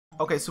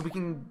Okay, so we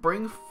can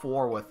bring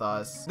 4 with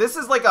us. This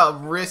is like a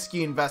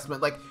risky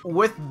investment. Like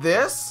with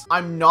this,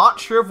 I'm not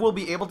sure if we'll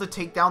be able to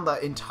take down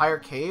the entire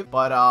cave,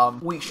 but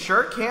we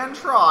sure can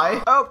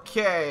try.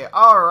 Okay,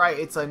 all right,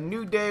 it's a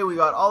new day. We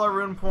got all our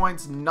rune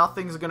points.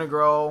 Nothing's gonna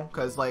grow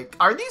because like,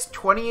 are these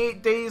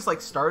 28 days like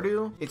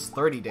Stardew? It's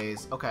 30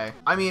 days. Okay,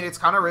 I mean, it's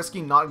kind of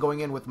risky not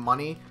going in with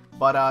money,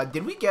 but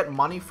did we get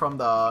money from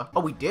the,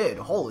 oh, we did.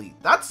 Holy,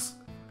 that's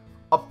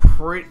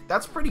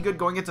pretty good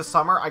going into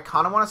summer. I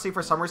kind of want to save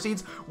for summer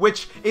seeds,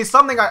 which is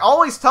something I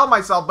always tell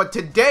myself, but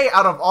today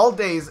out of all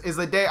days is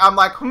the day I'm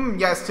like,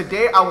 yes,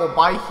 today I will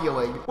buy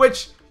healing,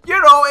 which,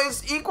 you know,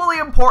 is equally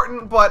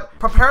important, but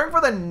preparing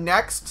for the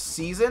next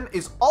season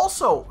is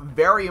also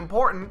very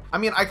important. I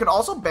mean, I could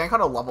also bank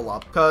on a level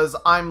up because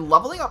I'm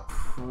leveling up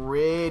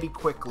pretty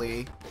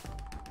quickly.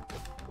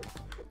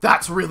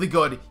 That's really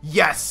good.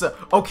 Yes.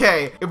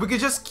 Okay. If we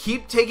could just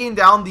keep taking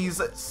down these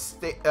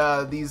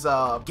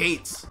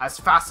gates as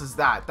fast as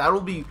that, that'll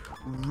be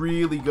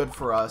really good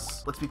for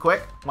us. Let's be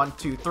quick. 1,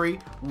 2, 3.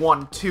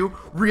 1, 2.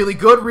 Really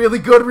good. Really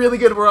good. Really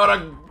good. We're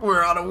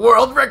on a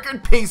world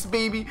record pace,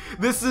 baby.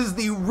 This is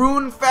the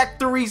Rune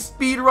Factory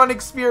speedrun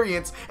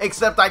experience.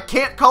 Except I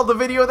can't call the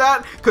video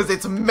that because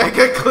it's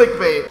mega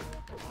clickbait.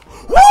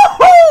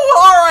 Woohoo!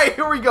 All right,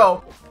 here we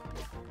go.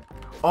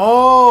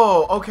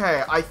 Oh,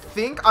 okay. I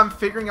think I'm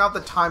figuring out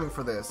the timing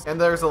for this. And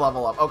there's a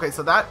level up. Okay,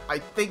 so that, I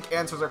think,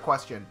 answers our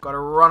question. Gotta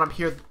run up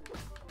here.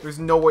 There's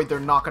no way they're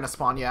not gonna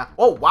spawn, yeah.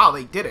 Oh, wow,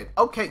 they did it.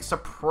 Okay,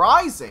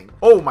 surprising.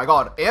 Oh my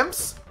god,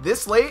 imps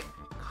this late?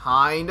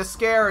 Kinda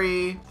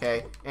scary.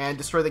 Okay, and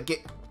destroy the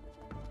gate.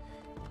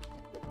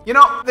 You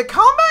know, the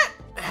combat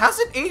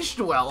hasn't aged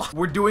well.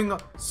 We're doing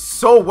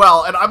so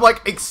well, and I'm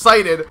like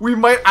excited. We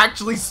might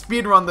actually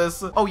speedrun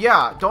this. Oh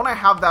yeah, don't I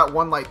have that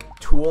one like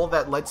tool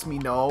that lets me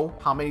know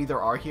how many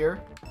there are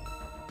here?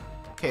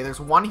 Okay,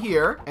 there's one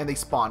here, and they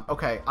spawn.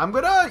 Okay, I'm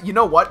gonna, you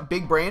know what,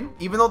 big brain,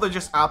 even though they're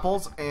just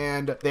apples,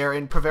 and they're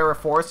in Prevera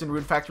Forest in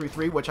Rune Factory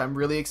 3, which I'm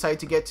really excited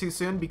to get to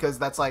soon, because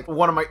that's like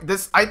one of my,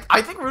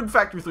 I think Rune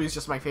Factory 3 is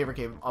just my favorite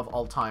game of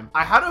all time.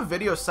 I had a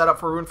video set up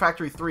for Rune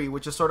Factory 3,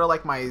 which is sort of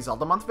like my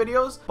Zelda month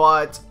videos,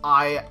 but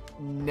I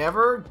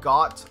never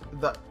got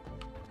the,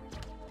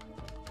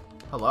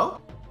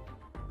 hello?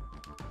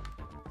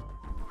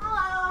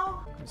 Hello.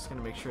 I'm just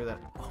gonna make sure that,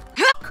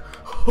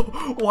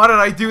 why did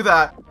I do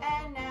that?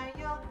 And now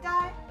you'll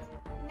die.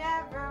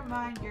 Never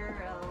mind,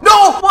 you're alone.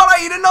 No! What?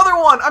 I ate another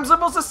one! I'm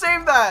supposed to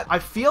save that! I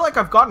feel like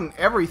I've gotten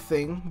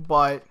everything,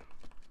 but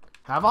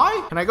have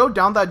I? Can I go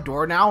down that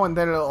door now and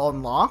then it'll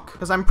unlock?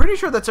 Because I'm pretty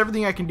sure that's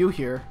everything I can do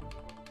here.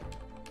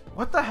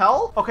 What the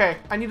hell? Okay,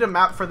 I need a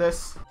map for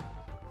this.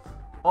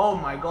 Oh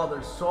my god,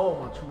 there's so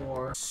much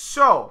more.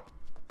 So,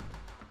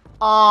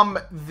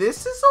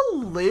 this is a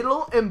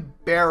little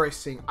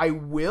embarrassing, I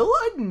will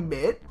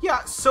admit.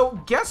 Yeah, so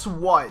guess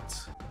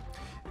what?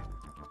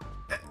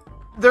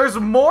 There's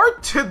more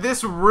to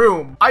this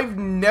room. I've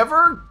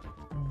never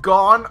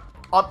gone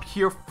up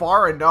here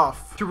far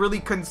enough to really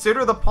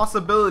consider the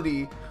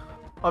possibility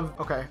of,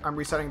 okay, I'm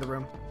resetting the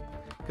room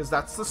because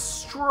that's the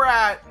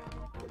strat.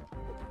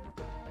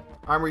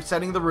 I'm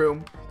resetting the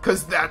room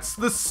because that's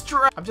the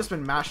strat. I've just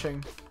been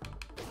mashing.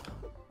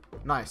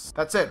 Nice.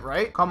 That's it,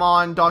 right? Come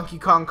on, Donkey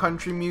Kong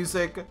country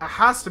music. It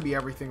has to be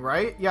everything,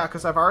 right? Yeah,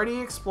 because I've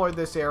already explored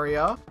this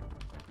area.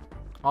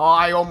 Oh,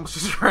 I almost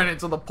just ran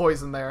into the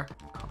poison there.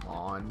 Come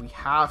on, we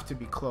have to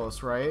be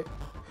close, right?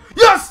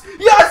 Yes!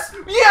 Yes!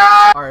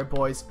 Yeah! All right,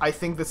 boys. I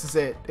think this is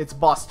it. It's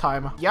boss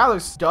time. Yeah, there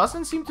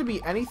doesn't seem to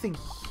be anything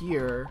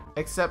here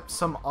except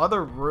some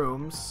other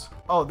rooms.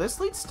 Oh, this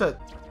leads to...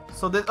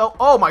 So this,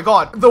 oh my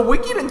god, the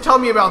wiki didn't tell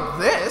me about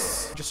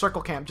this. Just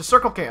circle camp,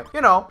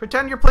 you know,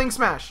 pretend you're playing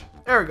Smash.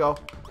 There we go.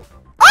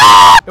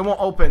 Ah! It won't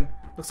open.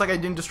 Looks like I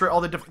didn't destroy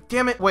all the different,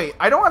 damn it. Wait,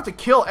 I don't have to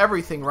kill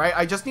everything, right?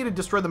 I just need to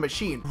destroy the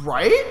machine,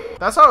 right?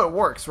 That's how it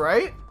works,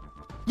 right?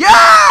 Yeah,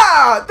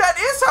 that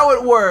is how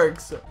it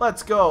works.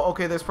 Let's go.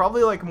 Okay, there's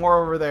probably like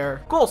more over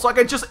there. Cool, so I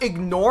can just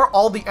ignore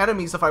all the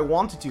enemies if I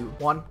wanted to.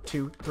 1,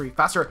 2, 3,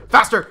 faster,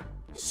 faster.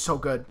 So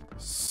good.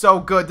 So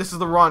good. This is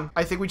the run.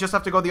 I think we just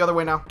have to go the other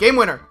way now. Game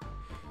winner.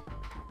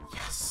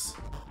 Yes.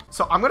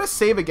 So I'm going to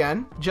save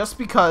again just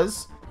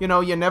because, you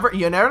know, you never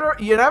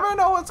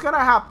know what's going to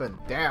happen.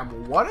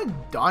 Damn, what a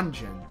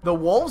dungeon. The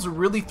wolves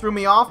really threw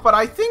me off, but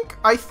I think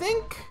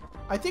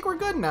we're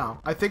good now.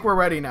 I think we're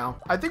ready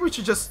now. I think we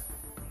should just,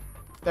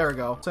 there we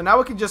go. So now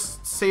we can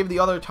just save the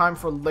other time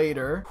for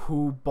later.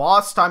 Ooh,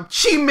 boss time.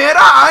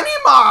 Chimera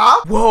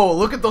anima. Whoa,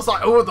 look at those.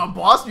 Oh, the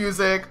boss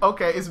music.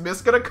 Okay, is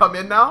Miss gonna come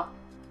in now?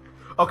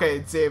 Okay,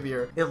 it's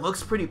Xavier. It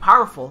looks pretty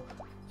powerful.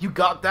 You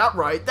got that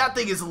right. That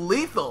thing is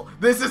lethal.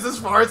 This is as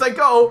far as I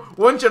go.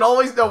 One should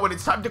always know when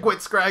it's time to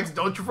quit, Scrags.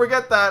 Don't you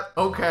forget that.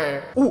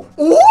 Okay. Ooh,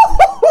 ooh,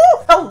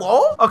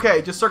 hello?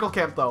 Okay, just circle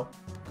camp though.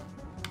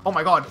 Oh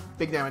my god,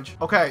 big damage.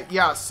 Okay,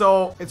 yeah,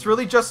 so it's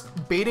really just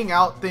baiting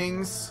out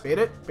things. Bait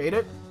it, bait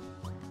it.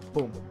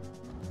 Boom.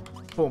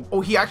 Boom.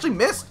 Oh, he actually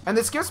missed. And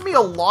this gives me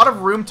a lot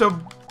of room to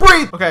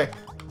breathe. Okay.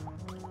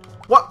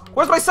 What?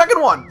 Where's my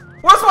second one?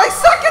 Where's my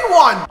second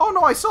one? Oh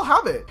no, I still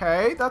have it.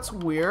 Okay, that's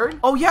weird.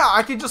 Oh yeah,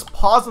 I can just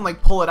pause and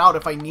like pull it out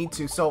if I need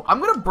to. So I'm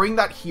gonna bring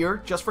that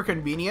here just for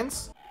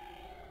convenience.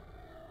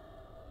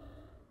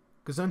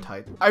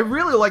 Gesundheit. I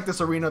really like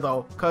this arena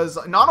though, because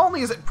not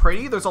only is it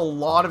pretty, there's a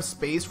lot of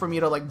space for me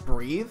to like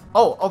breathe.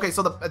 Oh, okay,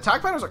 so the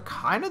attack patterns are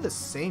kind of the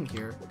same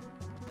here.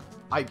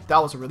 That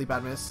was a really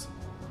bad miss.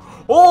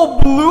 Oh,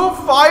 blue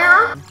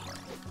fire.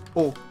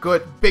 Oh,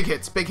 good. Big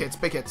hits, big hits,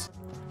 big hits.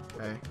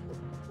 Okay.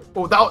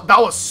 Oh, that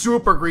was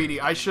super greedy.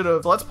 I should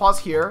have. So let's pause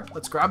here.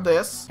 Let's grab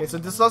this. Okay, so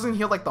this doesn't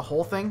heal like the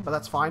whole thing, but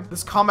that's fine.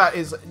 This combat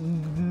is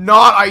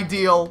not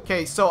ideal.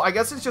 Okay, so I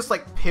guess it's just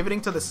like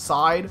pivoting to the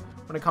side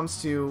when it comes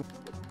to...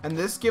 And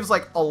this gives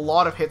like a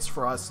lot of hits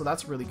for us, so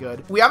that's really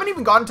good. We haven't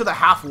even gotten to the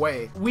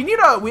halfway. We need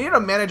a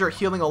manager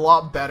healing a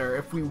lot better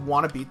if we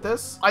want to beat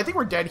this. I think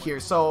we're dead here,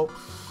 so...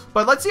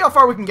 But let's see how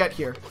far we can get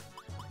here.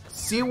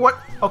 See what...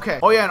 Okay.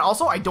 Oh yeah, and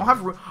also I don't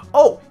have...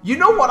 Oh, you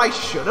know what I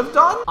should have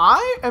done?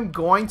 I am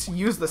going to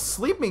use the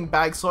sleeping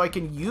bag so I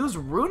can use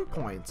rune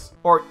points.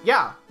 Or,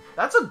 yeah,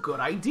 that's a good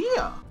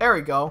idea. There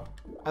we go.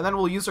 And then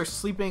we'll use our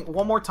sleeping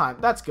one more time.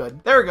 That's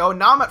good. There we go.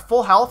 Now I'm at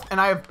full health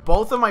and I have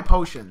both of my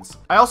potions.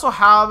 I also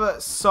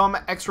have some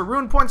extra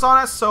rune points on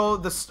us, so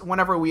this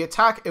whenever we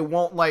attack, it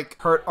won't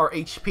like hurt our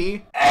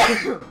HP.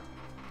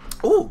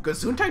 Ooh,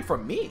 Gesundheit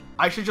from me.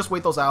 I should just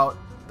wait those out.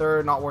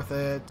 They're not worth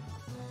it.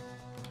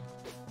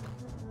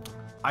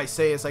 I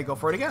say as I go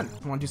for it again.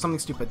 I want to do something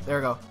stupid. There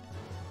we go.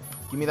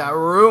 Give me that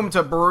room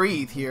to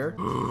breathe here.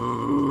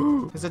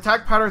 His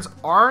attack patterns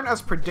aren't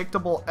as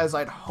predictable as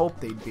I'd hope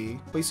they'd be,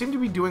 but he seemed to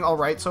be doing all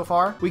right so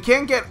far. We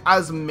can't get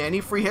as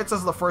many free hits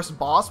as the first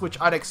boss, which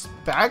I'd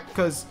expect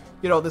because,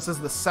 you know, this is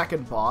the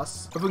second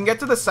boss. If we can get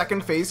to the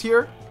second phase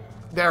here,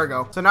 there we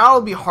go. So now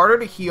it'll be harder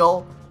to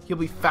heal. He'll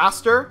be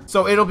faster,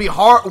 so it'll be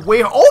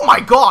oh my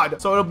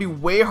god, so it'll be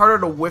way harder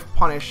to whiff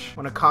punish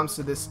when it comes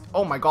to this.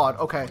 Oh my god.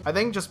 Okay, I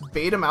think just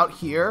bait him out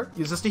here,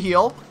 use this to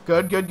heal.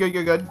 Good.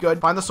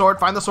 Find the sword,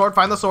 find the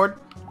sword.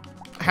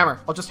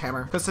 Hammer. I'll just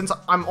hammer, because since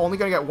I'm only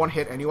gonna get one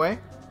hit anyway,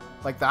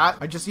 like that,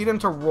 I just need him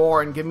to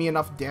roar and give me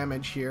enough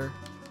damage here.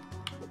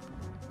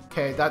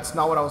 Okay, that's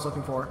not what I was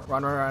looking for.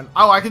 Run.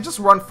 Oh, I can just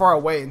run far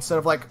away instead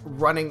of like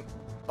running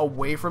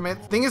away from it.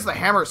 Thing is, the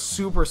hammer is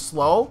super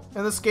slow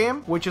in this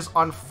game, which is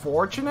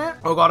unfortunate.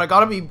 Oh god, I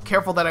gotta be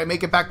careful that I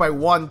make it back by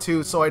 1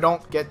 too, so I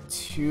don't get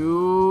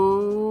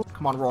too...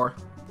 Come on, roar.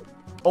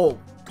 Oh,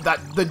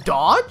 the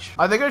dodge?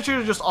 I think I should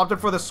have just opted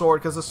for the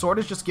sword, because the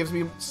sword just gives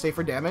me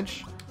safer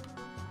damage.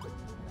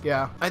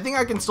 Yeah, I think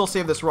I can still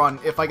save this run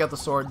if I get the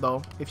sword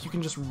though. If you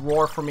can just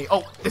roar for me.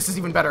 Oh, this is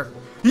even better.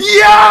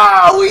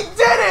 Yeah, we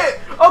did it!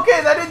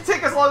 Okay, that didn't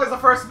take as long as the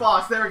first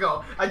boss. There we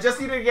go. I just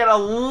needed to get a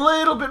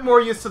little bit more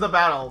used to the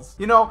battles.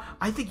 You know,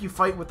 I think you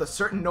fight with a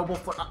certain noble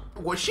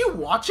was she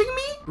watching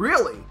me?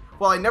 Really?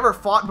 Well, I never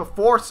fought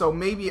before, so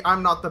maybe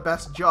I'm not the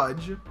best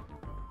judge.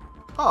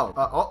 Oh,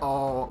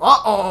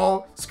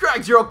 uh-oh.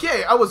 Scrags, you're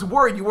okay. I was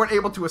worried you weren't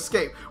able to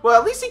escape. Well,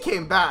 at least he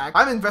came back.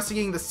 I'm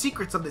investigating the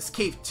secrets of this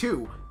cave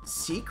too.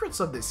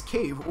 Secrets of this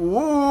cave?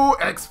 Ooh,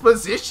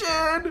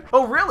 exposition!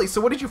 Oh, really? So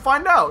what did you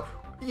find out?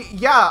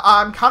 Yeah,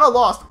 I'm kind of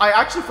lost. I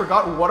actually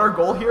forgot what our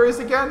goal here is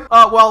again.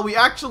 Well, we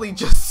actually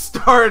just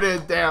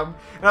started, damn.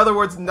 In other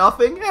words,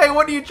 nothing. Hey,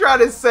 what are you trying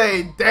to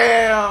say?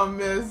 Damn,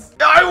 miss.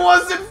 I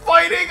wasn't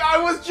fighting. I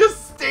was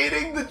just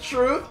stating the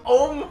truth.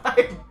 Oh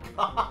my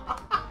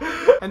god.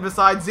 And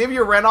besides,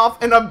 Xavier ran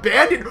off and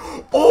abandoned.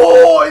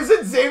 Oh,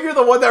 isn't Xavier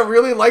the one that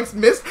really likes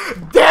Mist?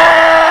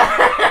 Damn!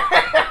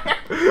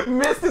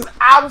 Mist is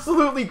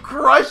absolutely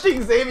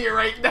crushing Xavier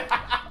right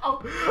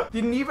now.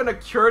 Didn't even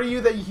occur to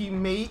you that he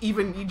may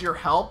even need your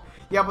help?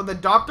 Yeah, but the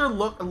doctor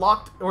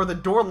the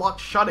door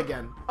locked shut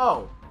again.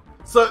 Oh.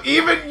 So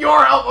even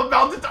your help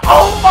amounted to—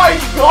 Oh my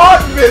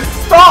god, Mist!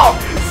 Stop!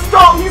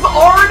 Stop! He's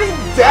already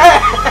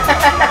dead!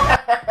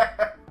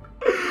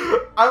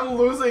 I'm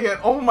losing it.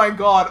 Oh my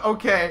god.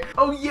 Okay.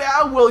 Oh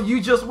yeah, well, you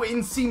just wait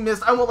and see,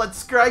 Mist. I won't let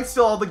Scrags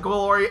steal all the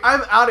glory.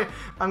 I'm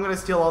gonna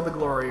steal all the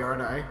glory,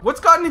 aren't I? What's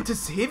gotten into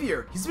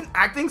Xavier? He's been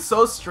acting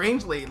so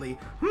strange lately.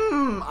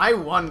 I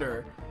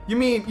wonder. You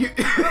mean, you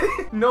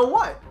know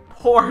what?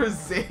 Poor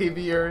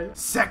Xavier.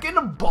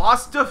 Second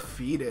boss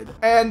defeated.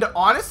 And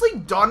honestly,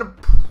 done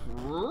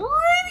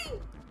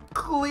pretty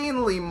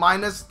cleanly,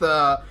 minus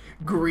the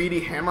greedy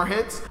hammer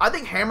hits. I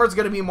think hammer's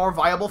gonna be more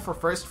viable for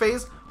first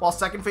phase, while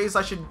second phase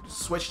I should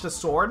switch to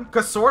sword,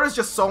 because sword is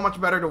just so much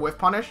better to whiff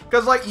punish.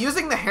 Because like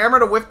using the hammer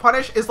to whiff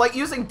punish is like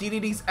using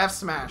DDD's F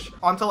smash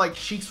onto like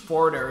Sheik's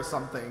forward air or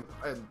something.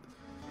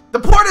 The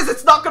point is,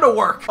 it's not gonna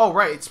work. Oh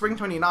right, it's spring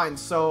 29.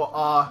 So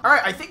all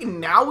right, I think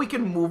now we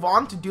can move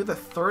on to do the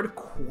third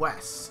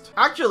quest.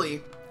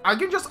 Actually, I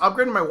can just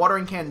upgrade my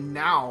watering can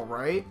now,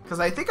 right?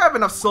 Because I think I have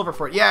enough silver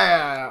for it.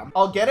 Yeah.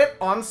 I'll get it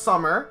on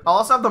summer. I'll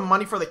also have the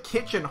money for the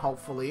kitchen,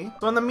 hopefully.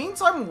 So in the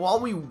meantime, while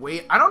we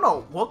wait, I don't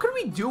know. What could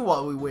we do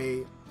while we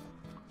wait?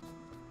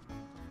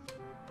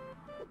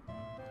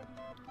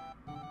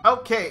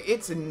 Okay,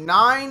 it's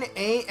 9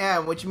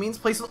 a.m., which means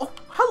places— Oh,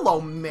 hello,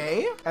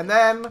 May. And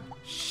then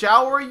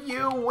shower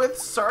you with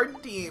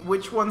sardine.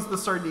 Which one's the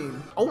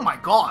sardine? Oh my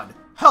god.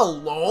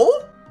 Hello?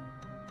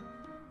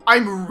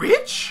 I'm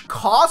rich?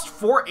 Cost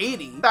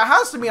 480. That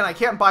has to mean I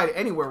can't buy it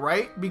anywhere,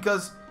 right?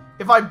 Because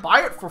if I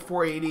buy it for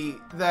 480,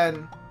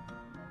 then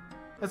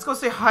let's go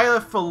say hi to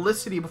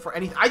Felicity before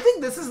anything. I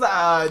think this is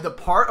the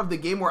part of the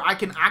game where I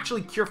can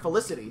actually cure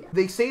Felicity.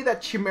 They say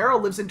that Chimera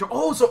lives into,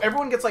 oh, so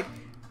everyone gets like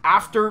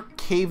after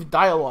cave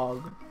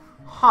dialogue.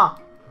 Huh.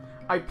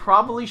 I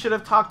probably should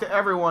have talked to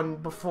everyone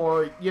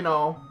before, you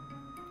know,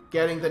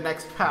 getting the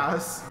next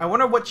pass. I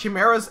wonder what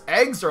Chimera's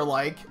eggs are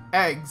like.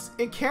 Eggs.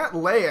 It can't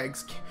lay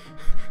eggs.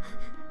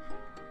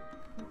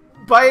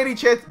 By any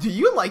chance, do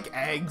you like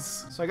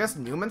eggs? So I guess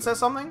Newman says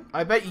something?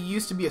 I bet you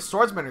used to be a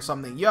swordsman or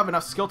something. You have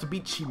enough skill to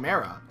beat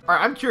Chimera.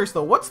 Alright, I'm curious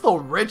though. What's the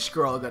rich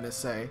girl gonna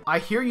say? I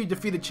hear you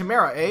defeated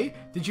Chimera, eh?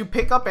 Did you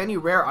pick up any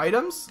rare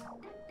items?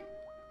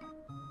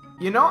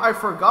 You know, I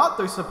forgot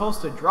they're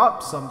supposed to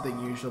drop something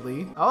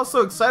usually. I was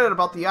so excited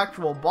about the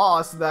actual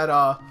boss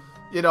that,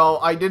 you know,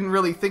 I didn't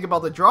really think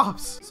about the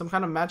drops. Some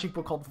kind of magic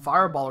book called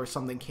Fireball or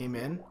something came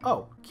in.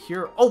 Oh,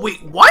 cure. Oh,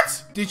 wait,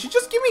 what? Did you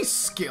just give me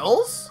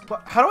skills?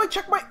 What? How do I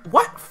check my,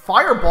 what?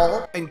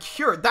 Fireball and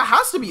cure. That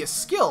has to be a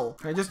skill.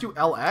 Can I just do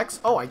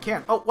LX? Oh, I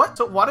can't. Oh, what?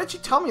 So why did you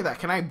tell me that?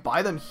 Can I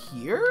buy them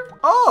here?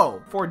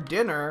 Oh, for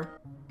dinner.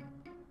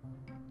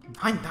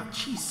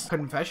 Jeez.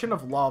 Confession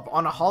of love.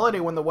 On a holiday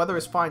when the weather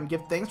is fine,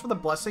 give thanks for the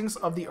blessings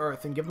of the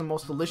earth and give the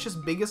most delicious,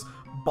 biggest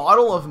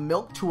bottle of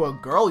milk to a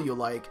girl you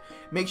like.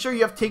 Make sure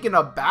you have taken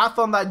a bath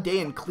on that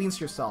day and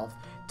cleanse yourself.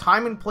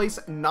 Time and place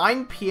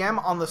 9 p.m.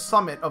 on the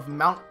summit of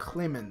Mount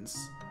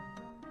Clemens.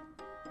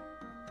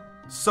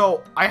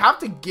 So I have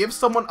to give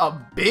someone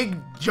a big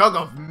jug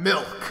of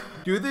milk.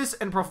 Do this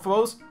and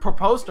propose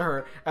to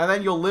her, and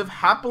then you'll live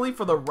happily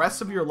for the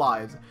rest of your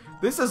lives.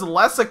 This is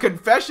less a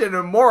confession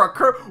and more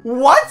a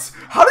What?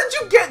 How did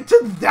you get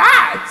to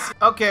that?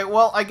 Okay,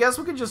 well, I guess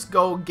we could just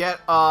go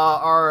get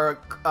our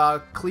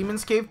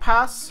Clemens Cave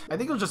pass. I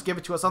think he'll just give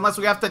it to us unless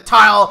we have to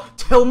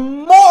till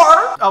more.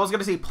 I was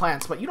gonna say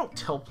plants, but you don't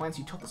till plants,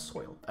 you till the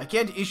soil. I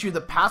can't issue the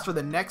pass for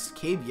the next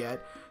cave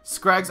yet.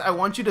 Scrags, I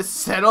want you to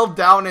settle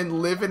down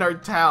and live in our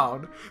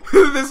town.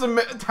 This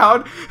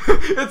town,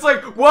 it's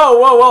like,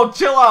 whoa,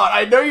 chill out.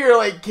 I know you're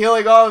like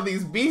killing all of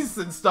these beasts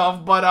and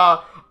stuff,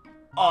 but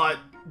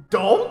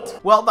don't?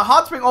 Well, the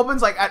hot spring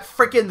opens like at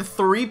freaking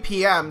 3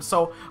 p.m.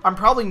 So I'm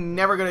probably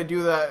never gonna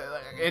do that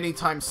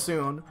anytime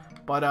soon.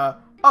 But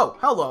oh,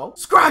 hello.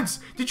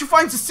 Scrags, did you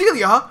find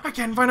Cecilia? I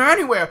can't find her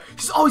anywhere.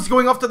 She's always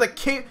going off to the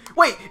cave.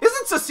 Wait,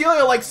 isn't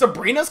Cecilia like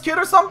Sabrina's kid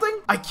or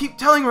something? I keep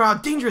telling her how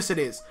dangerous it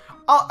is.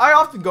 I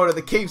often go to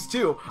the caves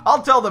too.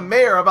 I'll tell the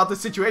mayor about the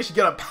situation,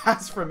 get a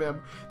pass from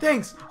him.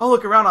 Thanks, I'll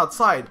look around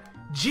outside.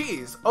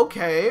 Jeez,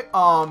 okay,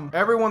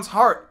 everyone's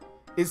heart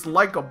is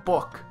like a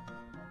book.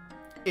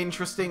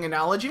 Interesting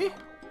analogy.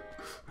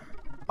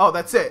 Oh,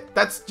 that's it.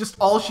 That's just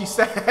all she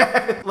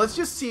said. Let's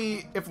just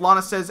see if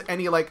Lana says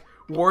any like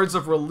words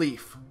of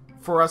relief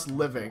for us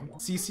living.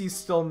 Cece's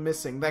still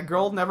missing. That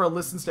girl never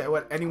listens to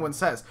what anyone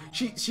says.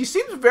 She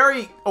seems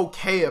very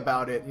okay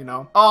about it, you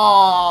know.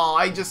 Oh,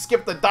 I just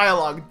skipped the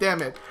dialogue,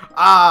 damn it.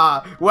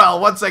 Well,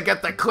 once I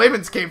get the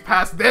Clemens Cave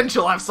pass, then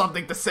she'll have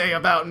something to say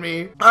about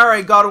me. All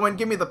right, Godwin,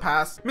 give me the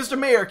pass. Mr.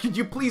 Mayor, could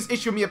you please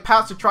issue me a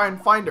pass to try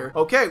and find her?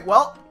 Okay,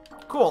 well,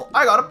 cool.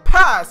 I got a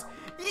pass.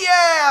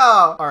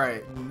 Yeah! All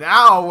right,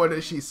 now what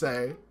does she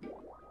say?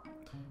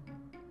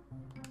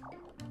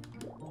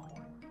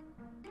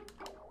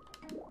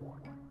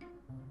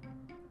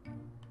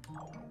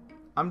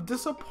 I'm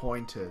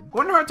disappointed. I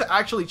want her to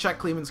actually check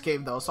Clemens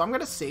Cave though, so I'm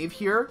gonna save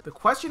here. The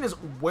question is,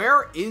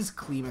 where is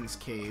Clemens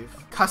Cave?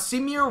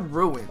 Casimir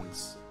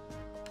Ruins.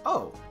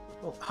 Oh,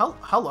 well,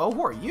 hello,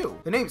 who are you?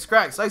 The name's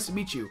Scrags, nice to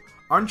meet you.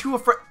 Aren't you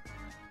afraid?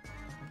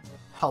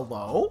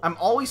 Hello? I'm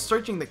always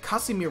searching the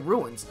Casimir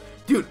Ruins.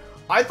 Dude,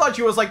 I thought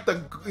she was like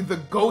the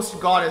ghost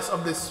goddess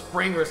of this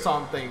spring or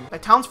something. The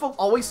townsfolk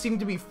always seem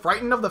to be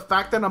frightened of the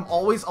fact that I'm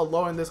always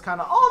alone in this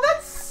kind of, oh,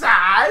 that's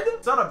sad.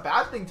 It's not a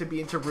bad thing to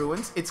be into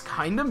ruins. It's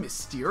kind of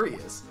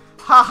mysterious.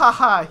 Ha ha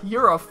ha,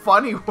 you're a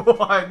funny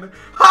one.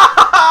 Ha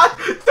ha ha,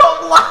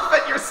 don't laugh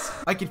at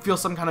yourself. I can feel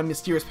some kind of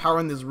mysterious power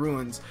in these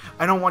ruins.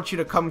 I don't want you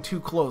to come too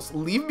close.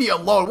 Leave me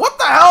alone. What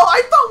the hell?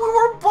 I thought we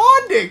were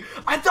bonding.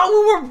 I thought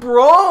we were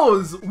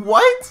bros.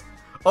 What?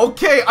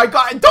 Okay, I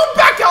got it. Don't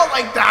back out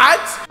like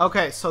that.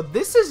 Okay, so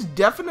this is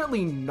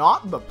definitely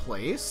not the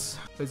place.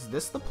 Is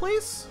this the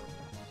place?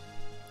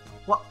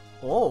 What?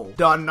 Oh,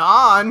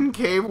 Danan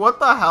Cave. What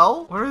the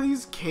hell? What are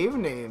these cave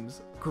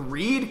names?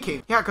 Greed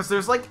Cave. Yeah, because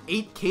there's like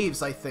 8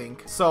 caves, I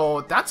think.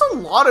 So that's a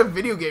lot of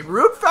video game.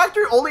 Rune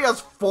Factory only has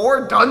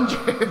 4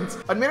 dungeons.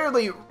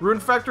 Admittedly, Rune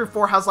Factory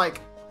 4 has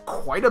like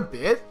quite a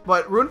bit,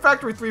 but Rune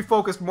Factory 3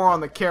 focused more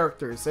on the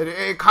characters.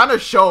 It kind of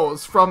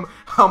shows from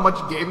how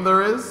much game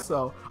there is.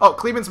 So, oh,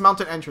 Clemens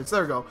Mountain entrance.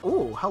 There we go.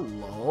 Oh,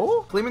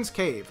 hello? Clemens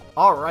Cave.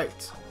 All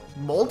right.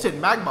 Molten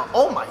magma.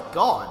 Oh my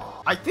god.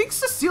 I think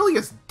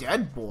Cecilia's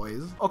dead,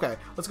 boys. Okay,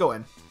 let's go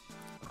in.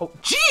 Oh,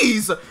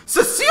 jeez!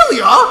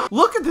 Cecilia!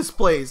 Look at this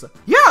place.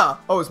 Yeah.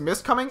 Oh, is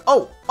Mist coming?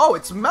 Oh,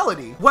 it's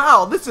Melody.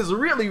 Wow, this is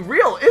really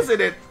real, isn't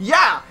it?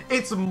 Yeah,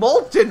 it's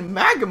molten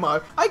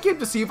magma. I came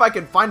to see if I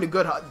can find a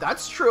good hut.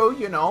 That's true,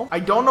 you know. I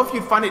don't know if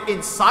you'd find it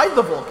inside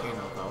the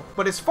volcano, though.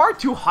 But it's far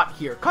too hot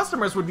here.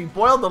 Customers would be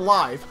boiled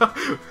alive.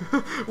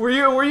 Were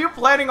you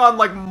planning on,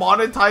 like,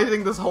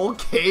 monetizing this whole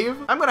cave?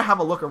 I'm gonna have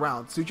a look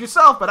around. Suit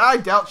yourself, but I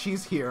doubt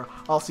she's here.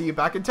 I'll see you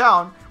back in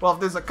town. Well, if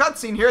there's a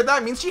cutscene here,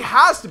 that means she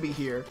has to be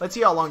here. Let's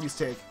see how long these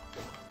take.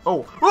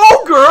 Oh,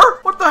 ogre!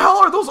 What the hell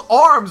are those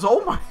arms?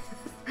 Oh my...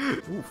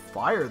 Ooh,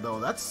 fire though,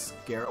 that's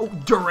scary. Oh,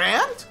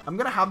 Durant? I'm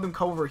gonna have them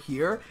come over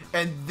here,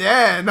 and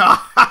then...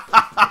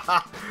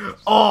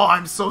 Oh,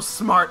 I'm so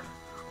smart.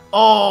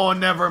 Oh,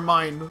 never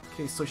mind.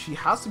 Okay, so she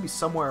has to be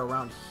somewhere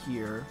around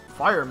here.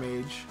 Fire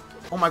mage.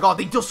 Oh my god,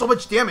 they deal so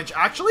much damage.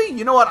 Actually,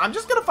 you know what? I'm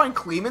just gonna find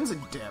Clemens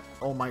and dip.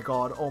 Oh my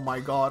god, oh my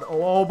god,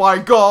 oh my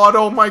god,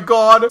 oh my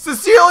god.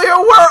 Cecilia,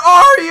 where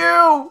are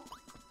you?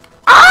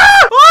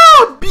 Ah!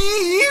 Oh,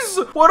 bees!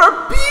 What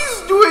are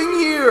bees doing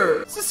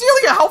here?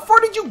 Cecilia, how far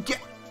did you get?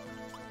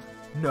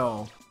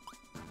 No.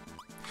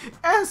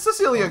 And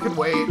Cecilia can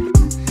wait.